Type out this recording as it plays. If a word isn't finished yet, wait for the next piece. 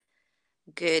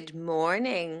Good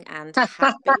morning and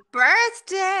happy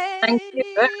Thank you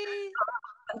very birthday.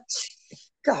 much.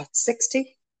 God,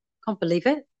 60. Can't believe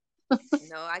it.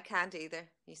 No, I can't either.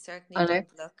 You certainly I know.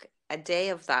 don't look a day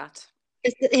of that.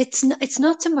 It's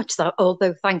not so much that,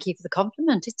 although thank you for the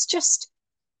compliment. It's just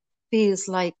feels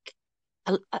like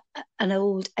an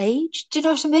old age. Do you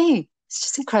know what I mean? It's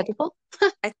just incredible.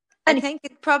 I Anyway, think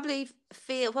it probably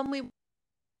feel when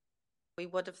we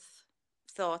would have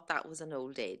thought that was an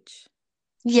old age.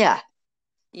 yeah,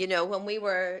 When we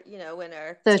were, in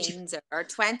our 30. teens or our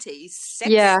 20s,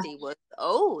 Yeah, 60 was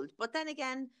old. But then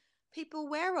again, people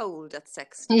were old at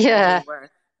 60 when they yeah,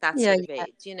 were that yeah, sort of yeah.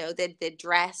 age. They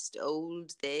dressed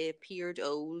old, they appeared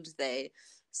old,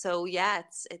 so yeah,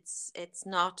 it's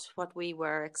not what we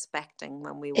were expecting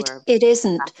when we It were it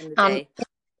isn't. back in the And day.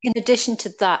 in addition to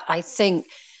that, I think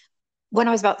when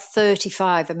I was about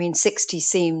 35, I mean, 60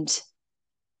 seemed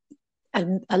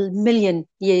a million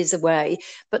years away.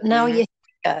 But now Hmm.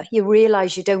 you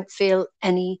realize you don't feel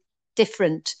any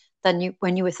different than you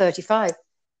when you were 35.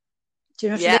 Do you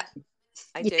know what I Yeah, mean?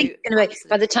 I You think do.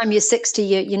 by the Absolutely. time you're 60,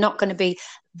 you're not going to be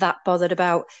that bothered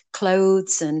about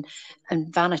clothes and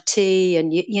vanity,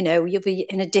 and you'll be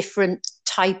in a different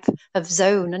type of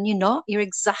zone, and you're not. You're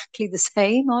exactly the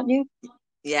same, aren't you?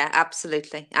 Yeah,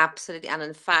 absolutely. Absolutely. And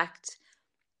in fact,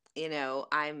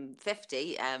 I'm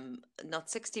 50, not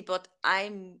 60, but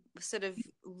I'm sort of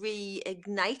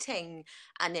reigniting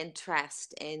an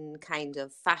interest in kind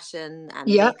of fashion and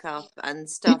Yeah, makeup and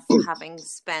stuff, having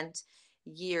spent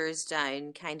years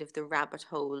down kind of the rabbit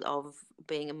hole of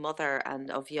being a mother and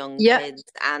of young yeah, kids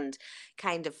and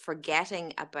kind of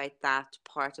forgetting about that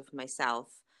part of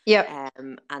myself. yeah.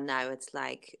 And now it's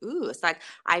like, ooh, it's like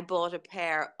I bought a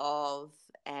pair of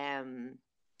um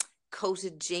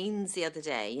coated jeans the other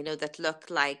day, that look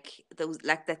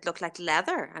like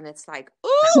leather, and it's like,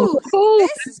 ooh, Oh,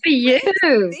 this good is for great.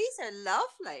 you. These are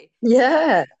lovely.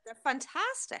 Yeah. They're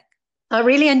fantastic. I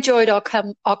really enjoyed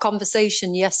our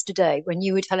conversation yesterday when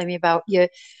you were telling me about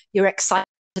your excitement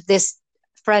of this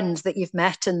friend that you've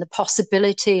met and the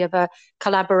possibility of a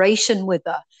collaboration with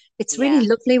her. It's Yeah. really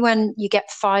lovely when you get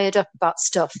fired up about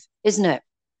stuff, isn't it?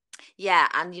 Yeah,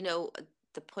 and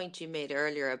the point you made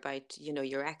earlier about,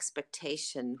 your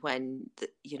expectation when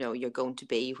you're going to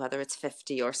be, whether it's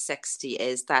 50 or 60,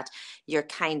 is that you're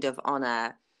kind of on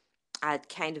a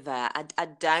kind of a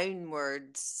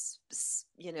downwards,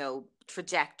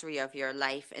 trajectory of your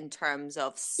life in terms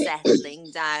of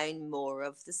settling down, more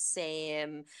of the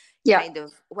same Yeah, kind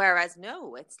of. Whereas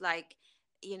no, it's like,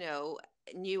 you know,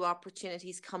 new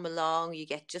opportunities come along, you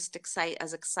get just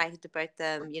excited about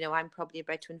them. I'm probably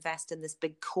about to invest in this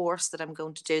big course that I'm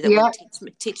going to do that will yeah,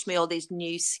 teach me all these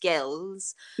new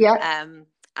skills. yeah,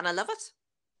 And I love it.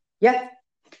 yeah.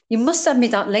 You must send me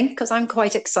that link because I'm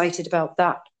quite excited about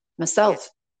that Yeah, myself.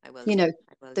 I will You do. know,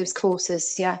 I will do. those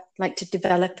courses, yeah, like to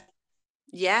develop.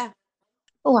 Yeah,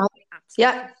 Oh, well, absolutely.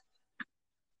 yeah.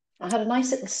 I had a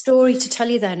nice little story to tell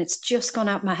you then. It's just gone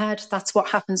out my head. That's what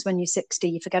happens when you're 60.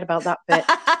 You forget about that bit.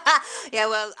 Yeah,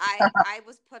 well, I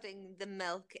was putting the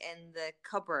milk in the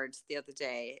cupboard the other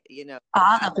day,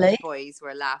 Ah, and the lovely. boys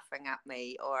were laughing at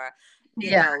me, or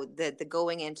Yeah. the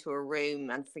going into a room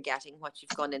and forgetting what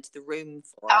you've gone into the room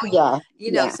Oh, for. yeah.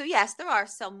 Yeah. So yes, there are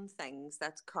some things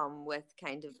that come with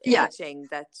kind of Yeah. aging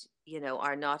that,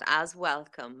 are not as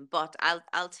welcome, but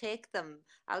I'll take them.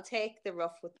 I'll take the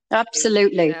rough with the smooth.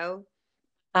 Absolutely.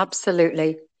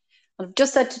 Absolutely. I've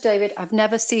just said to David, I've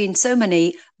never seen so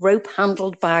many rope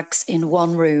handled bags in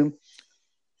one room.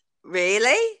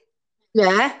 Really?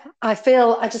 Yeah. I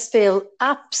just feel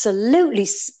absolutely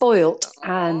spoilt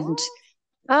and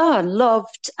Oh.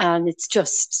 loved. And it's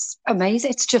just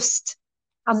amazing. It's just,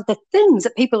 and the things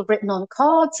that people have written on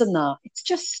cards and that,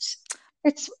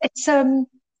 it's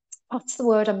what's the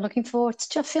word I'm looking for? It's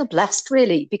just I feel blessed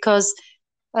really because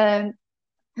um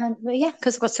and well, yeah,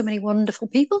 because I've got so many wonderful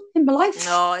people in my life.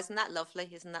 No, isn't that lovely?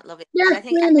 Isn't that lovely? Yeah, And it I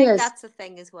really think is. that's the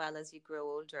thing as well. As you grow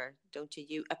older, don't you?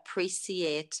 You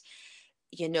appreciate,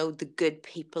 the good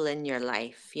people in your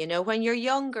life. When you're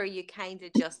younger, you kind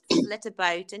of just flit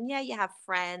about, and yeah, you have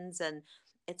friends, and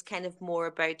it's kind of more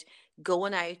about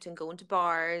going out and going to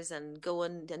bars and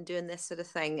going and doing this sort of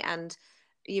thing. And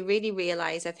you really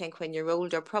realize, I think, when you're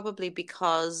older, probably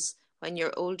because when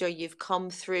you're older, you've come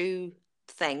through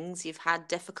things, you've had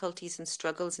difficulties and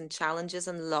struggles and challenges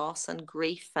and loss and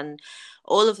grief and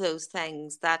all of those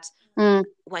things, that Mm,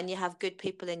 when you have good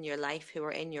people in your life who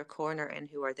are in your corner and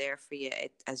who are there for you,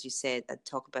 as you said,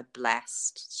 talk about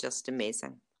blessed. It's just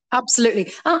amazing.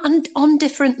 absolutely. And on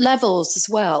different levels as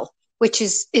well. which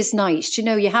is nice. You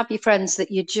know, you have your friends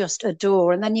that you just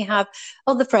adore, and then you have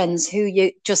other friends who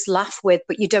you just laugh with,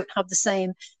 but you don't have the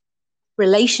same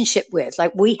relationship with,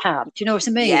 like we have. Do you know what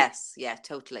I mean? Yes, yeah,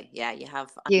 totally. Yeah, you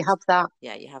have. You have that.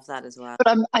 Yeah, you have that as well.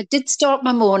 But I did start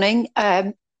my morning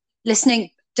listening.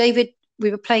 David,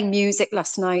 we were playing music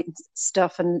last night and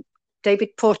stuff, and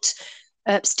David put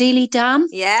Steely Dan.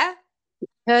 Yeah.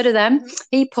 Heard of them?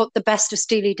 He put the best of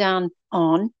Steely Dan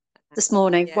on this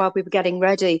morning while we were getting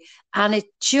ready, and it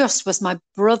just was my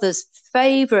brother's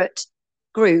favourite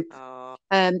group. Oh.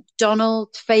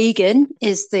 Donald Fagen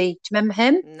is do you remember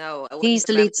him? No, I wouldn't He's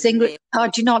the remember lead the singer. name. Oh,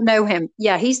 do you not know him?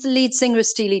 Yeah, he's the lead singer of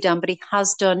Steely Dan, but he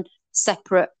has done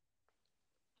separate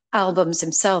albums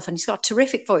himself, and he's got a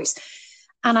terrific voice.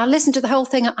 And I listened to the whole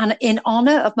thing and in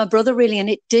honor of my brother, really, and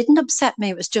it didn't upset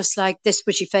me. It was just like, this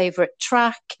was your favorite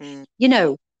track. You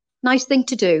know, nice thing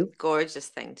to do. Gorgeous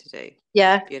thing to do.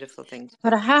 Yeah. Beautiful thing to do.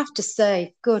 But I have to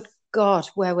say, good God,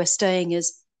 where we're staying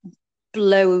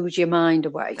blows your mind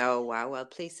away. Oh, wow. Well,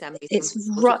 please send me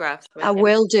some photographs. I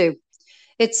will do.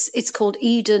 It's called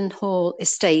Eden Hall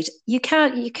Estate. You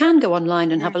can go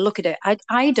online and have a look at it.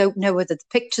 I don't know whether the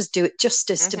pictures do it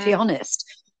justice, to be honest,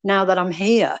 now that I'm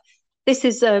here. This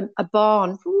is a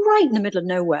barn right in the middle of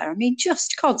nowhere. I mean,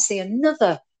 just can't see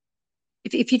another.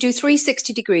 If you do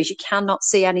 360 degrees, you cannot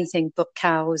see anything but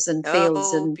cows and fields.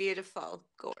 Oh, and beautiful.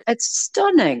 Gorgeous. It's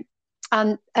stunning.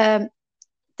 And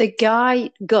the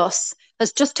guy, Gus,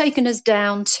 has just taken us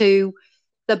down to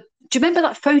do you remember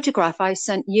that photograph I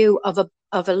sent you of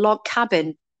a log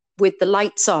cabin with the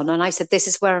lights on? And I said, this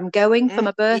is where I'm going for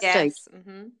my birthday. Yes.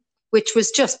 Which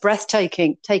was just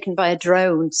breathtaking, taken by a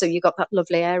drone. So you got that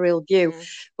lovely aerial view.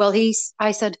 Well,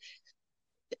 I said,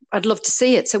 I'd love to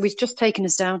see it. So he's just taken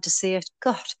us down to see it.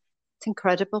 God, it's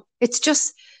incredible. It's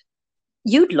just,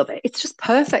 you'd love it. It's just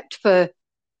perfect for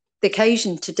the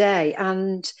occasion today,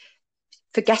 and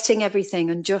forgetting everything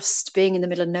and just being in the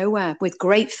middle of nowhere with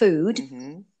great food.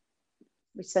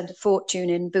 We spent a fortune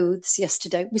in booths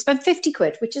yesterday. We spent 50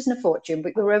 quid, which isn't a fortune,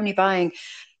 but we were only buying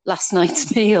last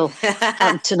night's meal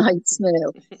and tonight's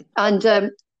meal. And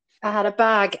I had a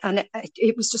bag, and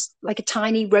it was just like a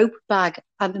tiny rope bag,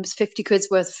 and there was 50 quid's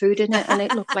worth of food in it, and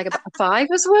it looked like about a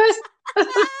fiver's worth.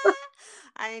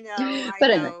 I know.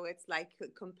 Anyway. It's like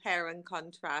compare and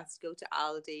contrast. Go to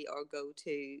Aldi or go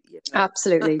to,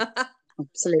 Absolutely.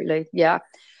 Absolutely. Yeah.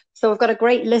 So I've got a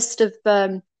great list of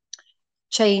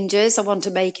changes I want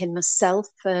to make in myself,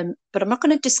 but I'm not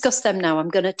going to discuss them now. I'm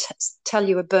going to tell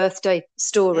you a birthday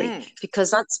story,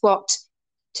 because that's what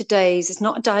today's is.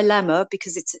 Not a dilemma,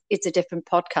 because it's a different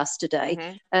podcast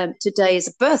today. Today is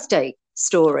a birthday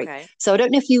story. Okay. So I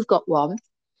don't know if you've got one.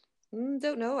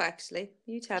 Don't know, actually.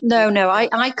 You tell me. No,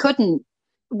 I couldn't.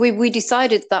 We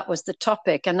decided that was the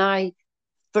topic, and I,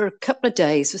 for a couple of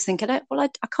days, was thinking, well, I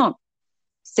can't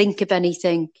think of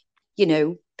anything,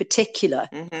 particular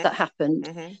that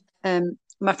happened.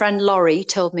 My friend Laurie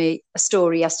told me a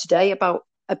story yesterday about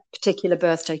a particular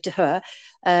birthday to her,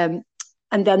 and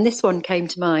then this one came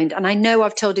to mind. And I know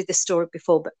I've told you this story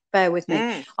before, but bear with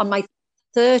me. On my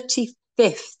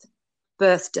 35th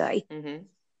birthday,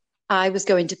 I was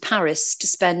going to Paris to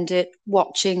spend it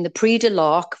watching the Prix de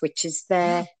l'Arc, which is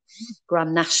their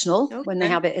Grand National, when they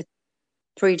have it at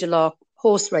Prix de l'Arc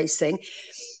horse racing.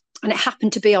 And it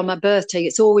happened to be on my birthday.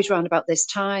 It's always around about this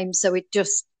time. So it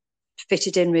just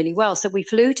fitted in really well. So we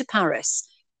flew to Paris.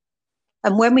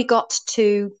 And when we got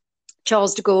to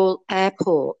Charles de Gaulle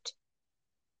Airport,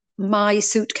 my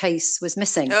suitcase was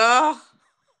missing. Oh.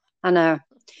 I know.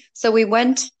 So we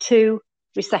went to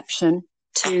reception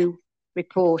to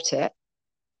report it.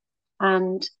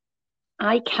 And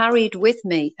I carried with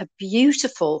me a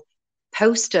beautiful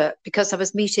poster, because I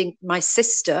was meeting my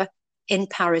sister in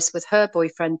Paris with her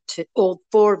boyfriend, to all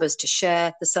four of us to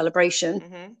share the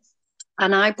celebration.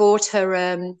 And I bought her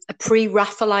a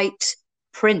pre-Raphaelite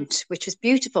print, which was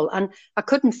beautiful. And I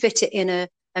couldn't fit it in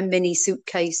a mini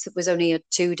suitcase that was only a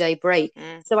 2-day break.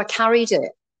 So I carried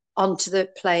it onto the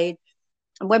plane.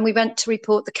 And when we went to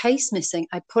report the case missing,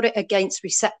 I put it against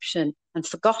reception and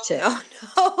forgot it.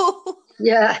 Oh, no.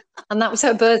 Yeah. And that was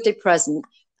her birthday present.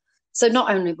 So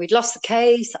not only we'd lost the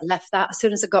case, I left that. As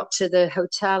soon as I got to the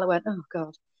hotel, I went, oh,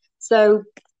 God. So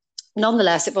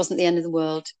nonetheless, it wasn't the end of the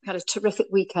world. We had a terrific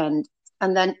weekend.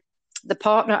 And then the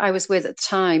partner I was with at the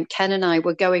time, Ken, and I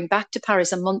were going back to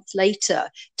Paris a month later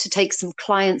to take some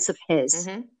clients of his.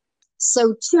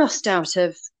 So just out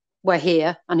of, we're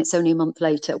here and it's only a month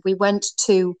later, we went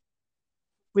to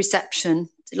reception,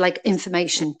 like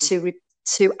information,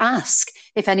 to ask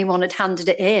if anyone had handed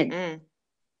it in.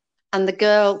 And the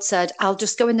girl said, I'll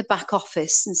just go in the back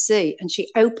office and see. And she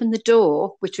opened the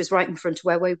door, which was right in front of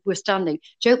where we were standing.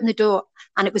 She opened the door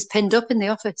and it was pinned up in the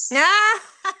office. Do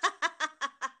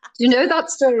you know that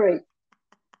story?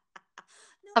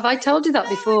 No, Have I told you that I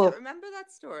don't before? remember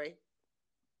that story.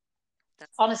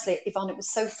 That's funny. Honestly, Yvonne, it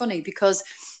was so funny because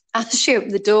as she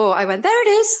opened the door, I went, there it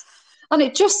is. And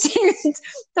it just seemed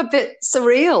a bit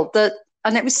surreal that,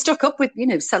 and it was stuck up with,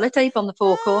 sellotape on the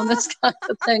four corners kind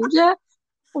of thing. Yeah.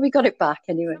 Well, we got it back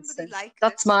anyway. Somebody So liked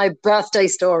that's it. my birthday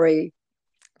story.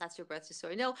 That's your birthday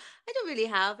story. No, I don't really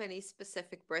have any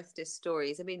specific birthday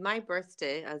stories. I mean, my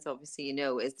birthday, as obviously you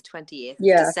know, is the 28th of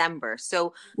Yeah. December.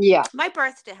 So Yeah. my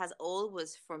birthday has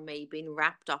always, for me, been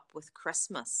wrapped up with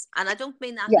Christmas. And I don't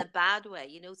mean that in Yeah. a bad way.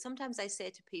 You know, sometimes I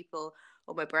say to people,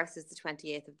 oh, my birthday is the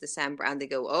 28th of December. And they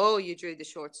go, oh, you drew the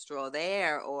short straw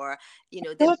there. Or, you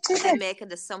know, What did they I? make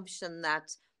an assumption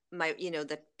that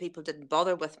that people didn't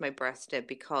bother with my birthday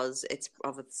because it's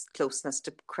of its closeness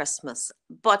to Christmas.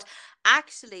 But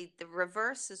actually, the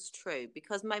reverse is true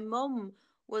because my mum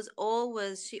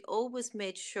she always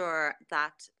made sure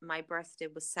that my birthday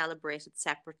was celebrated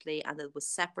separately and there was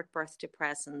separate birthday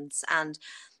presents. And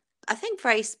I think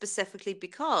very specifically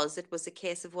because it was a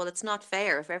case of, well, it's not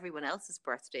fair if everyone else's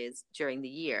birthday is during the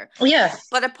year. Yeah.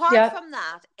 But apart Yeah. from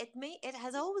that, it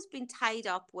has always been tied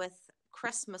up with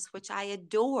Christmas, which I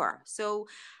adore. So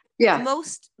Yeah.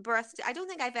 most birthday, I don't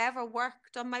think I've ever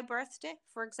worked on my birthday,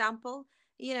 for example,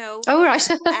 you know, Oh, right.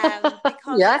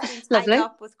 because Yeah. it's been tied Lovely.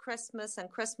 up with Christmas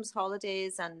and Christmas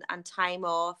holidays and time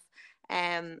off.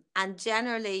 And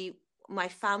generally, my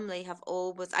family have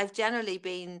always, I've generally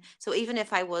been, so even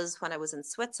if when I was in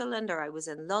Switzerland or I was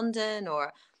in London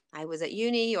or I was at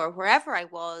uni or wherever I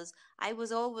was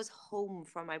always home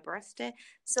for my birthday.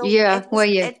 So Yeah. Were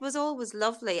you? it was always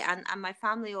lovely, and my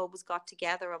family always got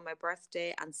together on my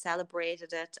birthday and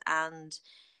celebrated it. And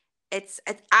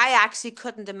I actually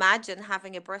couldn't imagine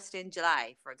having a birthday in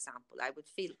July, for example. I would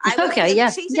Okay. feel Yeah.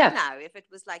 cheated Yeah. now if it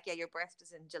was like, yeah, your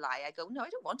birthday's in July. I go, no, I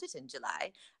don't want it in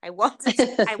July. I want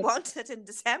it in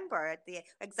December at the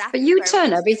But exactly you where it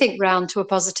turn is. everything round to a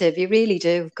positive. You really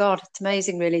do. God, it's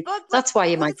amazing, really. That's why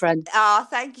you're But my it's friend. oh,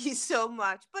 thank you so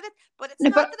much. But it's No,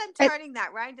 not but that I'm it, turning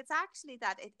that round. It's actually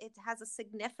that it has a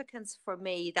significance for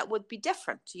me that would be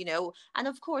different, you know. And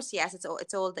of course, yes,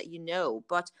 it's all that you know.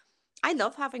 But I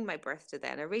love having my birthday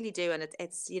then. I really do. And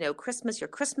it's Christmas. Your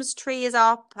Christmas tree is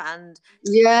up, and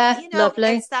yeah,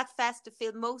 lovely. it's that festive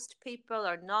feel. Most people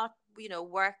are not,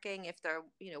 working if they're,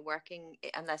 working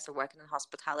unless they're working in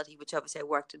hospitality, which obviously I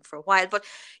worked in for a while. But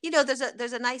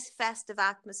there's a nice festive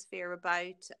atmosphere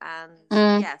about, and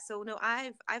Mm. yeah. So no,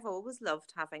 I've always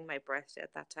loved having my birthday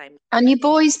at that time. And your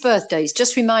boys' birthdays,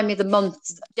 just remind me the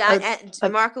months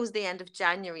of Marco's the end of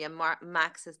January, and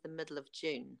Max is the middle of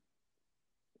June.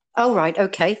 oh, right.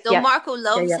 Okay. So Yeah. Marco Yeah.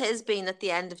 loves Yeah. his being at the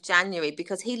end of January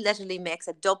because he literally makes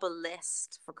a double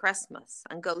list for Christmas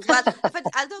and goes, well, if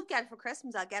I don't get it for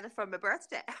Christmas, I'll get it for my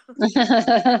birthday.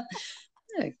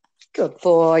 Good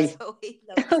boy. So he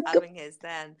loves Good. having his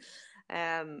then.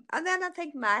 And then I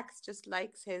think Max just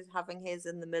likes having his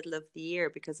in the middle of the year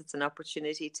because it's an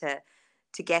opportunity to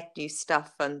get new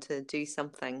stuff and to do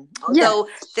something. Yeah. Although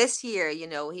this year,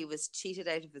 he was cheated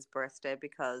out of his birthday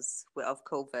because of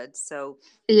COVID. So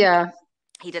Yeah.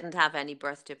 he didn't have any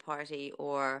birthday party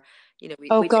or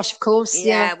Oh, gosh, of course.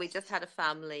 Yeah. yeah, we just had a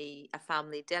family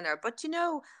dinner. But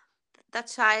that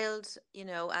child,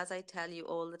 as I tell you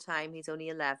all the time, he's only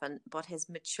 11, but his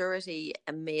maturity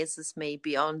amazes me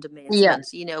beyond Yeah.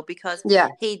 amazement, because Yeah.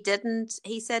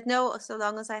 he said, no, so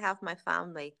long as I have my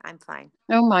family, I'm fine.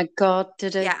 Oh, my God.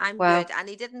 Did Yeah, he? I'm Wow. good. And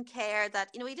he didn't care that,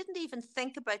 he didn't even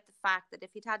think about the fact that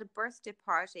if he'd had a birthday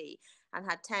party and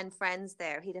had 10 friends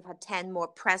there, he'd have had 10 more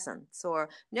presents. Or,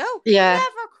 no, Yeah.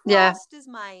 never Yeah. crossed his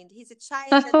mind. He's a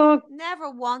child that Oh, never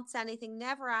wants anything,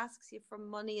 never asks you for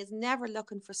money, is never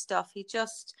looking for stuff. He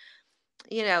just,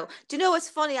 do you know what's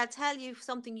funny? I'll tell you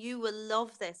something. You will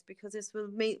love this because this will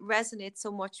resonate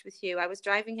so much with you. I was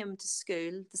driving him to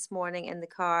school this morning in the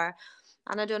car,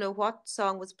 and I don't know what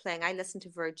song was playing. I listened to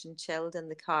Virgin Chilled in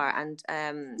the car, and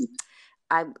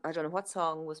I don't know what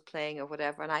song was playing or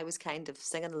whatever, and I was kind of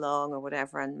singing along or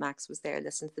whatever, and Max was there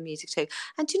listening to the music too.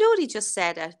 And do you know what he just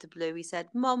said out of the blue? He said,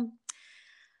 "Mum,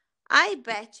 I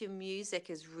bet you music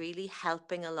is really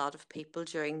helping a lot of people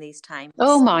during these oh,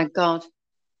 times." my God.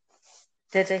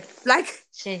 Did he? Like,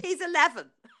 Gee, he's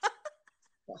 11.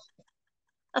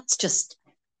 that's just,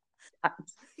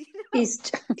 You know, he's,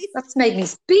 he's that's made me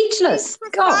he's speechless.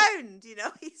 God. profound.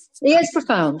 He's He is just,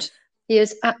 profound. He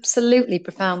is absolutely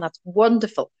profound. That's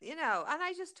wonderful. And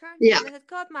I just turned to him Yeah. and I said,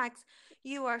 God, Max,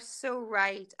 you are so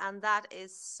right. And that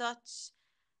is such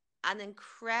an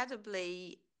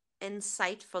incredibly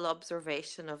insightful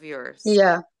observation of yours.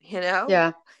 Yeah, You know,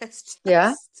 yeah, it's yeah,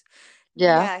 just,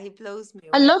 yeah. yeah, he blows me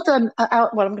I away. love them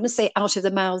out. Well, I'm going to say out of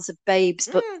the mouths of babes,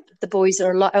 but Mm, the boys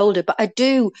are a lot older. But I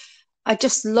do. I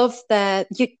just love their.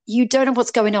 You don't know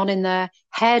what's going on in their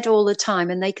head all the time,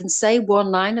 and they can say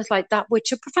one-liners like that,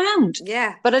 which are profound.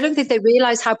 yeah. But I don't think they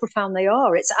realize how profound they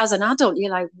are. It's as an adult,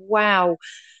 you're like, wow,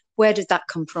 where did that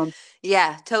come from?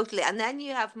 Yeah, totally. And then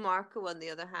you have Marco on the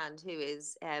other hand, who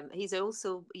is he's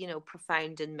also,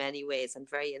 profound in many ways and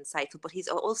very insightful, but he's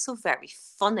also very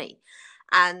funny.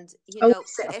 And Oh,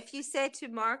 if you say to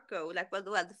Marco, like, well,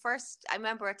 the first I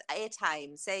remember at a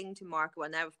time saying to Marco,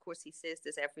 and now of course he says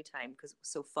this every time because it was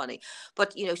so funny.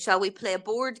 But shall we play a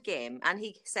board game? And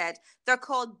he said they're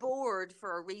called board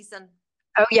for a reason.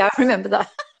 oh yeah, I remember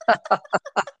that.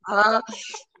 uh,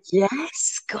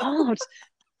 yes, God,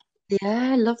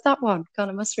 yeah, I love that one. God,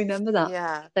 I must remember that.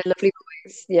 Yeah. They're lovely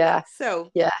boys. Yeah,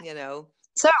 So yeah. you know.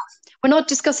 So we're not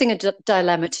discussing a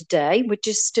dilemma today. We're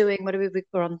just doing what are we?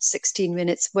 We're on 16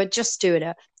 minutes. We're just doing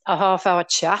a half-hour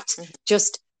chat. Mhm.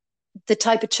 Just the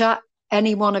type of chat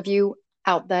any one of you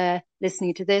out there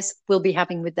listening to this will be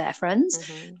having with their friends.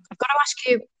 Mhm. I've got to ask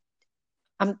you.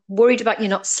 I'm worried about you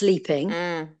not sleeping.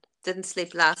 Didn't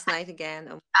sleep last night again.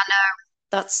 Oh. I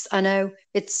know I know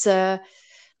it's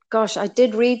gosh, I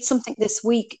did read something this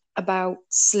week about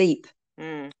sleep.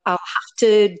 Mm. I'll have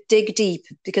to dig deep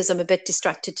because I'm a bit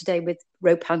distracted today with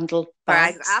rope handle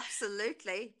Right, bags.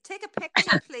 absolutely. Take a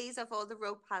picture, please, of all the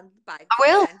rope hand bags I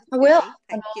and will, send it I to will, me.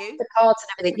 and Thank all you. the cards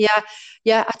and everything. Yeah,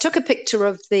 yeah. I took a picture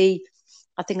of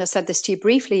I think I said this to you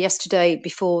briefly yesterday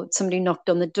before somebody knocked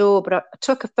on the door, but I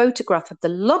took a photograph of the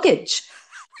luggage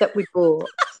that we bought.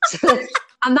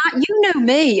 And that,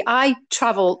 me, I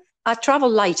travel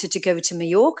later to go to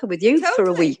Mallorca with you for a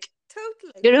Totally, week,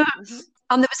 totally. you know. Hmm.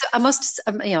 And there was, I must,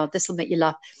 this will make you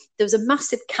laugh. There was a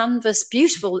massive canvas,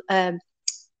 beautiful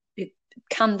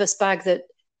canvas bag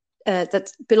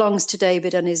that belongs to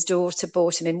David, and his daughter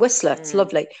bought him in Whistler. It's Mm.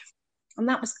 lovely. And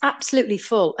that was absolutely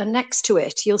full. And next to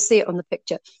it, you'll see it on the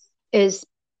picture, is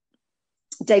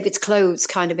David's clothes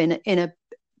kind of in a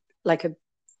like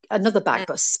another bag, Mm.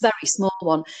 but a very small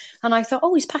one. And I thought,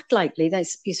 oh, he's packed lightly.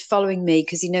 He's following me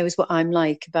because he knows what I'm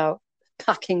like about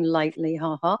packing lightly,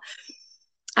 ha.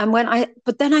 And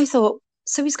but then I thought,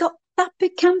 so he's got that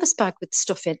big canvas bag with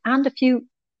stuff in and a few,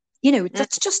 Mm.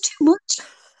 that's just too much.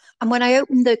 And when I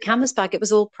opened the canvas bag, it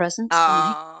was all presents for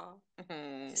me. Oh,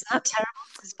 Isn't that terrible?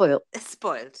 Spoiled.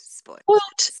 spoiled, spoiled, Spoiled.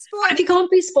 But if you spoiled.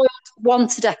 can't be spoiled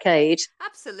once a decade,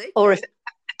 or if Absolutely.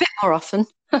 a bit more often,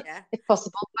 Yeah. if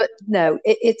possible. But no,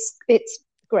 it's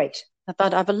great.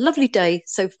 I've a lovely day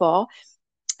so far.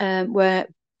 We're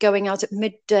going out at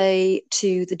midday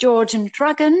to the Georgian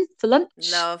Dragon for lunch.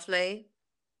 Lovely.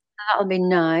 That'll be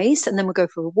nice. And then we'll go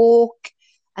for a walk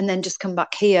and then just come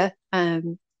back here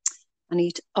and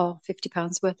eat our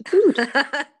 £50 worth of food.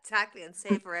 Exactly, and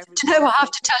savor every Do you know what I have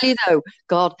morsel. to tell you though?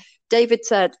 God, David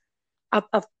said,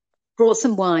 I've brought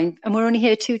some wine and we're only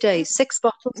here 2 days, 6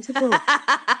 bottles to go.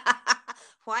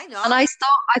 Why And not? I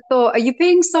thought, are you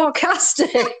being sarcastic?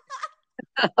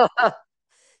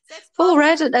 Six Four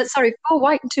bottles, red, sorry, 4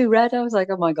 white and 2 red. I was like,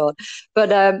 oh my God. But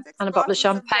six and a bottle of bottles of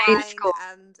champagne, of wine course.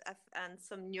 and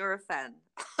some Nurofen.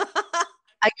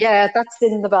 Yeah, that's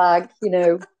in the bag.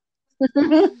 Oh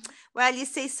Well, you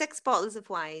see, six bottles of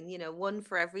wine, one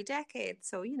for every decade.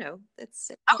 So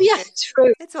it's all yeah, good.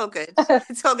 true. It's all good.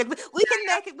 It's all good. We can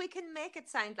make it. We can make it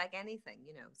sound like anything.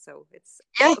 So it's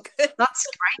Yeah, all good. that's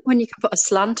great when you can put a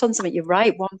slant on something. You're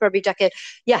right, one for every decade.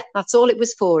 Yeah, that's all it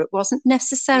was for. It wasn't No,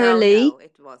 necessarily. no,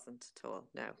 it wasn't at all.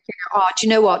 No. Oh, do you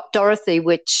know what? Dorothy,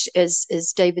 which is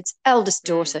David's eldest Mm.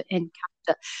 daughter in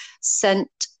Canada, sent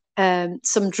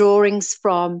some drawings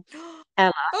from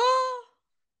Ella. Oh,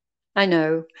 I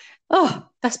know. Oh,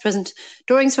 best present.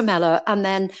 Drawings from Ella. And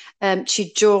then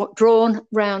she'd drawn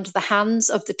round the hands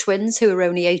of the twins who were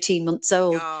only 18 months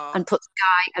old oh, and put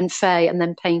Sky and Faye and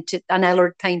then painted, and Ella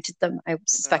had painted them. I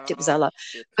suspect it was oh, Ella.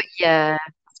 But beautiful. yeah,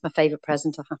 that's my favourite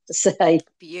present, I have to say.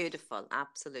 Beautiful.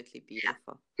 Absolutely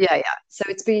beautiful. Yeah, yeah. So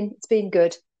it's been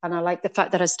good. And I like the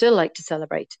fact that I still like to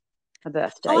celebrate a Oh,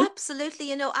 birthday.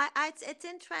 absolutely. It's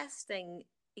interesting.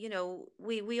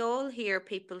 We all hear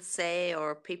people say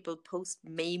or people post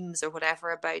memes or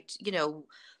whatever about,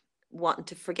 wanting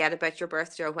to forget about your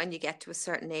birthday or when you get to a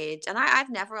certain age. And I've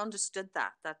never understood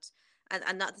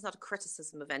and that's not a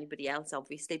criticism of anybody else,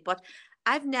 obviously, but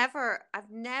I've never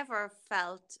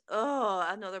felt, oh,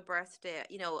 another birthday,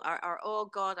 or oh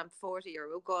God, I'm 40, or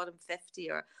oh God, I'm 50,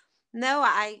 or no,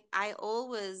 I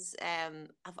always,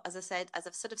 as I said, as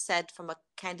I've sort of said from a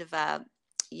kind of a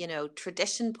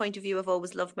tradition point of view, I've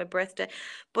always loved my birthday.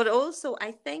 But also,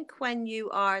 I think when you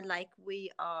are like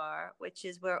we are, which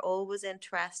is we're always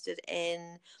interested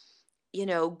in,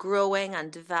 growing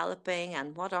and developing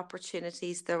and what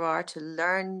opportunities there are to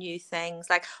learn new things.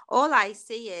 Like all I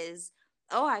see is,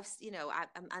 oh, I'm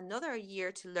another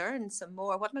year to learn some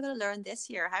more. What am I going to learn this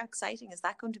year? How exciting is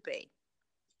that going to be?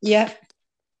 Yeah.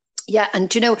 Yeah.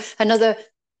 And another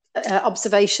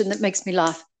observation that makes me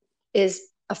laugh is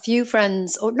a few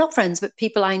friends, or not friends, but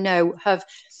people I know, have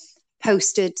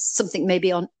posted something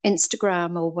maybe on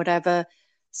Instagram or whatever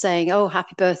saying, oh,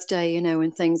 happy birthday,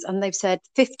 and things. And they've said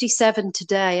 57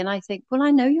 today. And I think, well,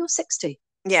 I know you're 60.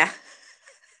 Yeah.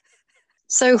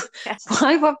 So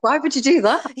why would you do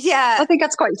that? Yeah. I think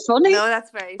that's quite funny. No,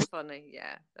 that's very funny.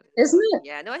 Yeah, that is isn't funny. it?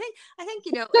 Yeah, no, I think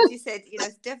as you said,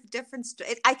 it's different.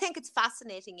 I think it's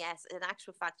fascinating. Yes, in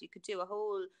actual fact, you could do a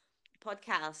whole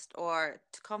podcast or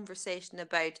conversation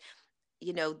about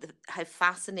how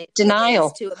fascinating it is Denial.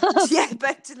 to yeah,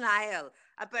 about denial,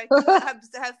 about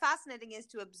how fascinating it is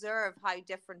to observe how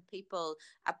different people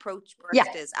approach Yeah.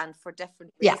 birthdays and for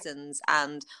different Yeah. reasons,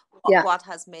 and Yeah. what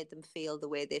has made them feel the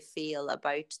way they feel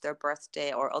about their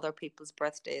birthday or other people's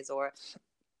birthdays.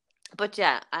 But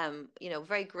yeah,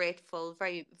 very grateful,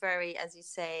 very, very, as you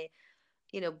say,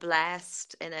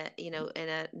 blessed in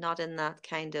a not in that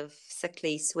kind of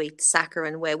sickly sweet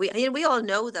saccharine way. We all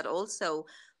know that also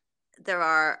there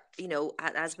are,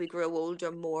 as we grow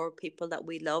older, more people that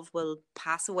we love will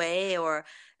pass away, or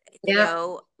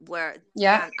Yeah. where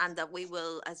Yeah. and that we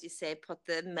will, as you say, put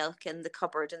the milk in the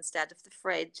cupboard instead of the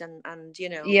fridge, and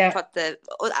Yeah. put the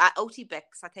Oaty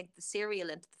Bix, I think, the cereal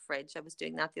into the fridge. I was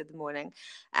doing that the other morning.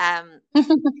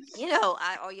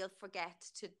 Or you'll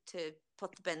forget to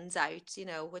put the bins out,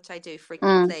 which I do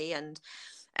frequently. And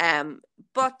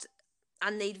but I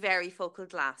need varifocal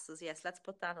glasses. Yes, let's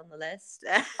put that on the list.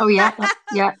 Oh yeah.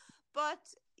 Yeah. But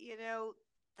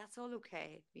that's all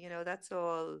okay. That's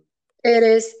all.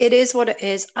 It is what it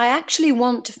is. I actually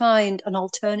want to find an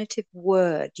alternative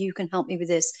word. You can help me with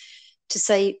this, to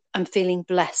say I'm feeling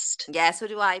blessed. Yeah, so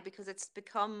do I, because it's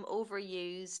become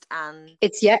overused and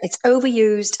it's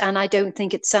overused, and I don't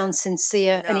think it sounds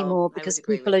sincere anymore, I would because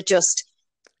agree people with are just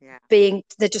they're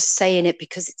just saying it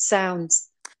because it sounds,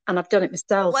 and I've done it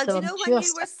myself, Well, so do you I'm know when you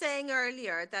just were saying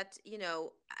earlier that, you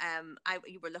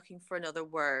were looking for another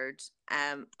word,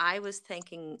 I was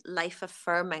thinking life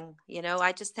affirming.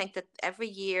 I just think that every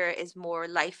year is more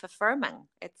life affirming.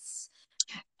 It's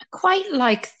quite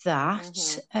like that.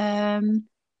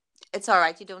 It's all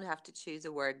right. You don't have to choose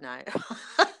a word now.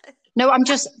 No,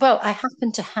 I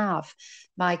happen to have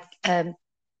my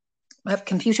I have a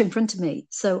computer in front of me,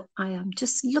 so I am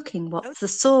just looking what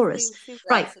thesaurus. See what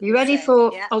Right, else it you would ready say.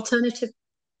 for Yeah. alternative?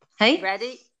 Hey?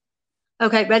 Ready?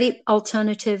 Okay, ready?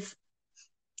 Alternative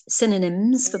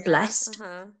synonyms for Yeah. blessed.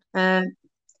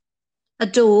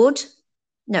 Adored?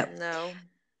 No. No.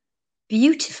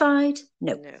 Beautified?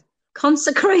 No. No.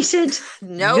 Consecrated?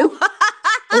 No. Nope.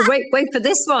 Oh, wait for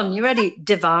this one. You ready?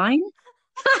 Divine?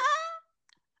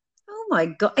 Oh my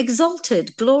God.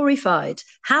 Exalted, glorified,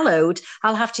 hallowed.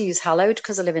 I'll have to use hallowed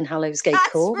because I live in Hallowsgate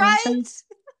That's Court, won't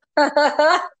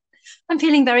right. I'm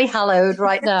feeling very hallowed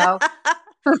right now.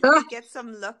 Get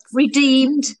some looks.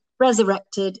 Redeemed,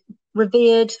 resurrected,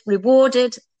 revered,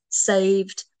 rewarded,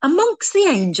 saved, amongst the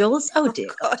angels. Oh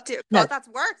dear God. Dear No, God, that's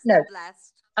worse no. than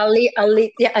blessed. I'll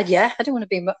leave. Yeah. I don't want to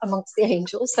be amongst the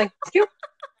angels. Thank you.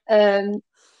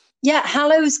 Yeah,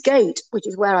 Hallowsgate, which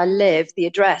is where I live, the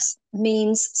address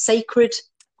means sacred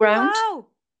ground. Wow.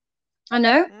 I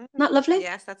know. Isn't that lovely?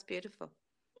 Yes, that's beautiful.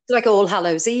 It's like All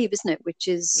Hallows Eve, isn't it? Which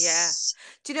is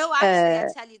Do you know, actually,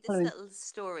 I'll tell you this Halloween. little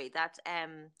story that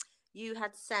you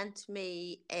had sent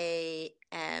me a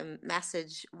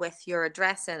message with your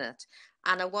address in it,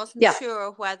 and I wasn't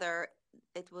sure whether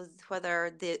it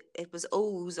was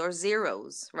O's or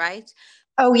zeros, right?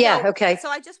 Oh yeah, okay. So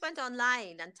I just went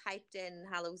online and typed in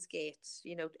Hallowsgate,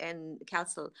 in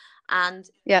Castle, and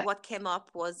what came up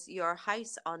was your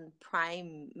house on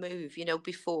prime move,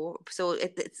 before. So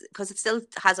it's because it still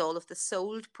has all of the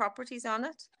sold properties on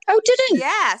it. Oh, did it?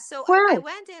 Yeah. So wow. I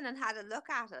went in and had a look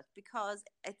at it because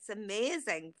it's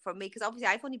amazing for me, because obviously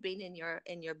I've only been in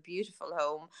your beautiful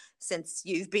home since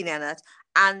you've been in it,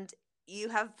 and you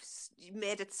have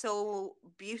made it so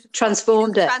beautiful.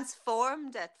 Transformed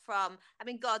it from, I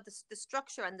mean, God, the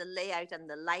structure and the layout and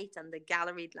the light and the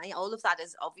gallery, all of that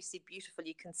is obviously beautiful.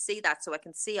 You can see that. So I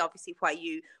can see obviously why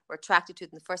you were attracted to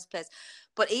it in the first place.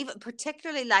 But even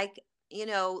particularly like you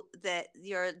know,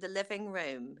 the living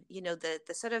room, you know, the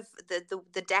sort of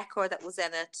the decor that was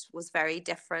in it was very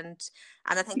different.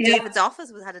 And I think Yeah. David's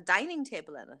office had a dining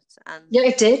table in it. And Yeah,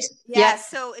 it did. yeah, Yeah.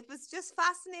 so it was just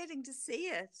fascinating to see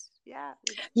it. Yeah,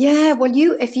 it was. Yeah. Well,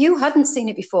 if you hadn't seen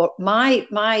it before, my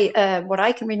what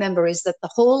I can remember is that the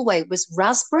hallway was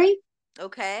raspberry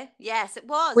Okay. Yes, it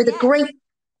was. with a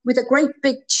Yes. great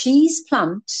big cheese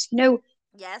plant,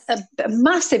 Yes. a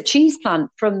massive cheese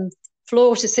plant from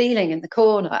floor to ceiling in the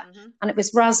corner. Mm-hmm. And it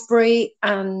was raspberry,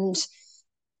 and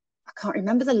I can't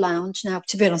remember the lounge now,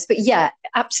 to be honest. But yeah,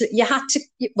 absolutely. You had to,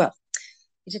 well,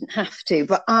 you didn't have to,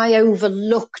 but I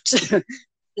overlooked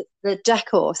the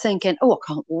decor thinking, oh, I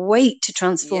can't wait to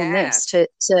transform Yeah. this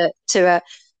to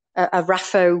a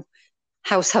Raffo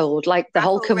household like the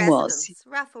Raffle Holcomb was. residence.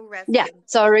 Raffle Yeah,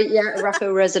 residence. sorry, yeah, a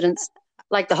Raffo residence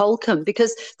like the Holcomb,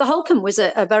 because the Holcomb was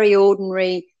a very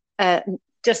ordinary,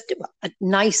 just a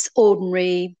nice,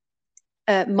 ordinary,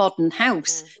 modern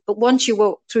house. Mm. But once you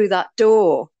walked through that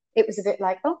door, it was a bit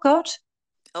like, oh God,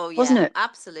 Oh wasn't yeah, it?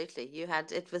 absolutely. You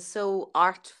had it was so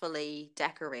artfully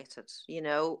decorated, you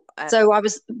know. So I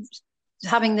was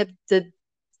having the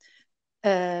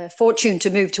fortune to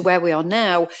move to where we are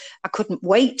now. I couldn't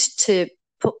wait to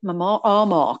put my R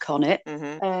mark on it.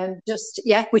 Mhm. Just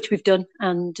yeah, which we've done,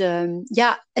 and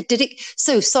yeah, did it.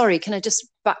 So sorry, can I just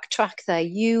backtrack there?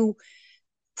 You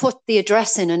put the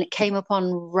address in, and it came up on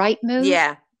Rightmove.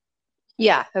 Yeah.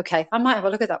 Yeah, okay. I might have a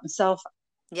look at that myself.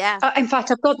 Yeah. In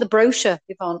fact, I've got the brochure,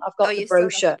 Yvonne. I've Oh, got the you still got the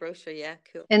brochure. brochure. Yeah,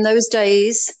 cool. In those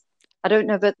days, I don't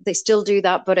know that they still do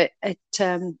that, but it it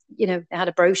had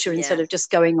a brochure instead Yeah. of just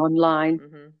going online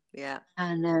Mhm. Yeah.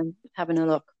 and having a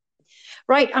look.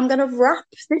 Right, I'm going to wrap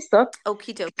this up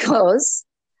Okie dokie. because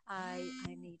I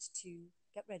need to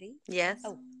get ready. Yes.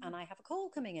 Oh, and I have a call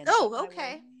coming in. So Oh, I will.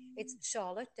 okay. It's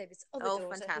Charlotte, David's other Oh, daughter,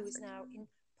 who is fantastic. now in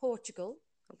Portugal.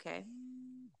 Okay.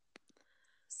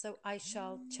 So I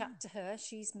shall chat to her.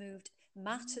 She's moved.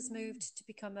 Matt has moved to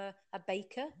become a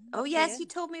baker Oh, here, yes, you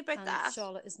told me about and that.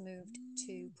 Charlotte has moved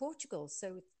to Portugal.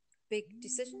 So big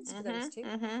decisions for those Mhm. two.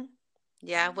 Mhm.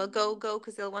 Yeah, well, go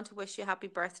because they'll want to wish you happy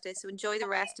birthday. So enjoy the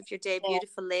rest of your day, Yeah.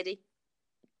 beautiful lady.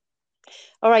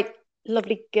 All right,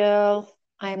 lovely girl.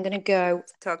 I am going to go,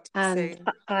 Talk to you and soon.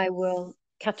 I will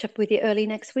catch up with you early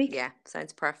next week. Yeah,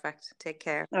 sounds perfect. Take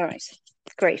care. All right,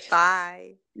 great.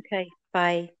 Bye. Okay,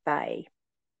 bye, bye.